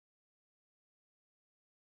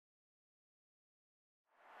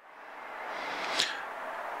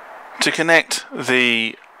To connect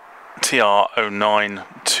the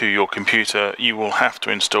TR-09 to your computer, you will have to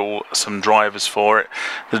install some drivers for it.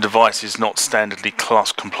 The device is not standardly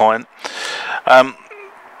class compliant.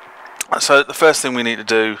 So the first thing we need to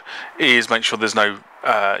do is make sure there's no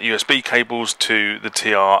USB cables to the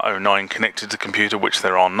TR-09 connected to the computer, which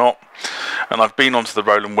there are not. And I've been onto the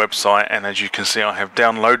Roland website, and as you can see, I have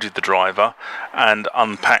downloaded the driver and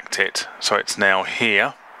unpacked it, so it's now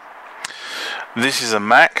here. This is a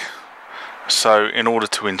Mac, so in order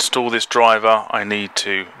to install this driver I need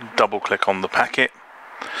to double click on the packet,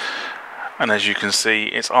 and as you can see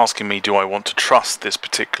it's asking me, do I want to trust this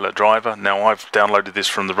particular driver? Now I've downloaded this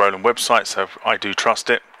from the Roland website, so I do trust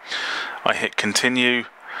it. I hit continue,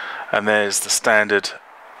 and there's the standard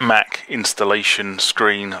Mac installation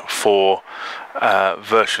screen for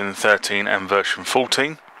version 13 and version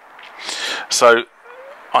 14. So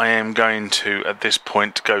I am going to, at this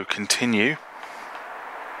point, go continue.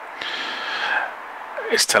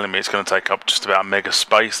 It's telling me it's going to take up just about a mega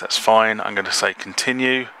space. That's fine. I'm going to say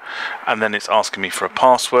continue, and then it's asking me for a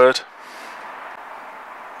password.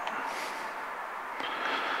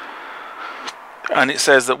 And it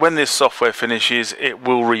says that when this software finishes, it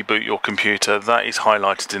will reboot your computer. That is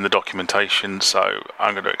highlighted in the documentation, so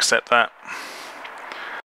I'm going to accept that.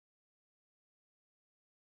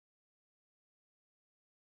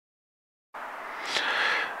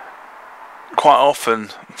 Quite often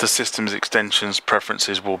the system's extensions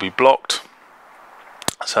preferences will be blocked,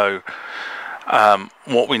 so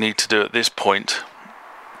what we need to do at this point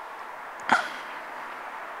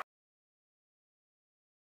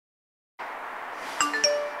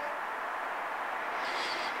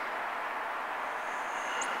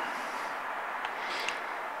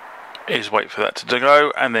is wait for that to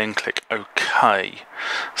go and then click OK.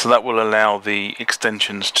 So that will allow the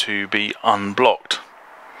extensions to be unblocked.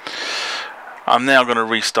 I'm now going to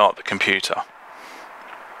restart the computer.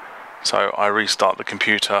 So I restart the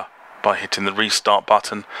computer by hitting the restart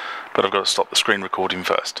button, but I've got to stop the screen recording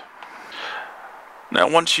first. Now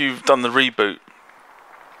once you've done the reboot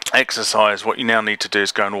exercise, what you now need to do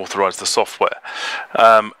is go and authorize the software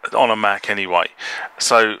on a Mac anyway.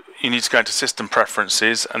 So you need to go into system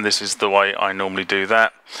preferences, and this is the way I normally do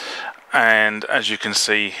that. And as you can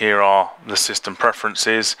see, here are the system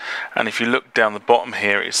preferences, and if you look down the bottom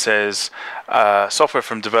here, it says software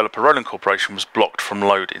from developer Roland Corporation was blocked from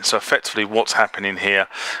loading. So effectively what's happening here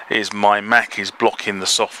is my Mac is blocking the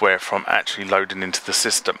software from actually loading into the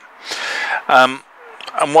system. And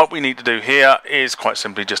what we need to do here is quite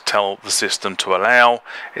simply just tell the system to allow.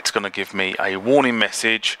 It's going to give me a warning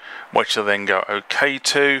message, which I'll then go OK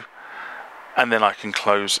to, and then I can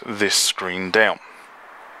close this screen down.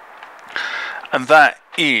 And that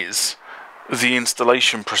is the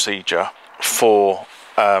installation procedure for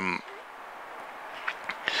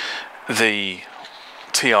the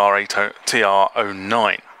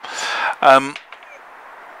TR-09.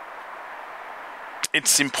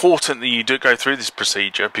 It's important that you do go through this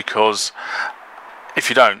procedure, because if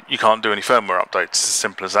you don't, you can't do any firmware updates. It's as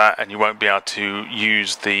simple as that, and you won't be able to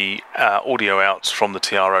use the audio outs from the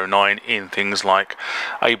TR-09 in things like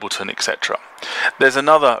Ableton, etc. There's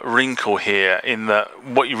another wrinkle here in that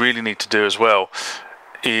what you really need to do as well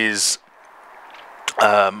is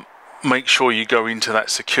make sure you go into that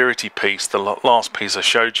security piece, the last piece I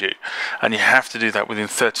showed you, and you have to do that within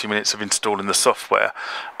 30 minutes of installing the software.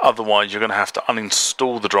 Otherwise you're going to have to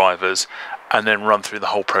uninstall the drivers and then run through the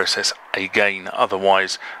whole process again.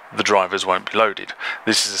 Otherwise the drivers won't be loaded.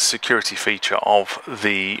 This is a security feature of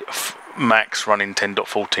the Macs running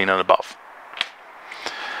 10.14 and above.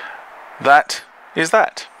 That is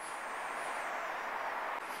that.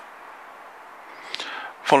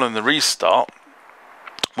 Following the restart,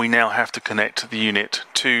 we now have to connect the unit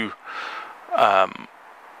to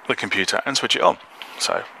the computer and switch it on.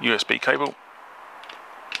 So USB cable,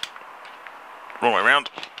 wrong way around,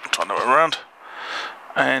 turn the way around,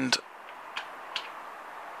 and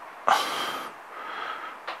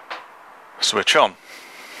switch on.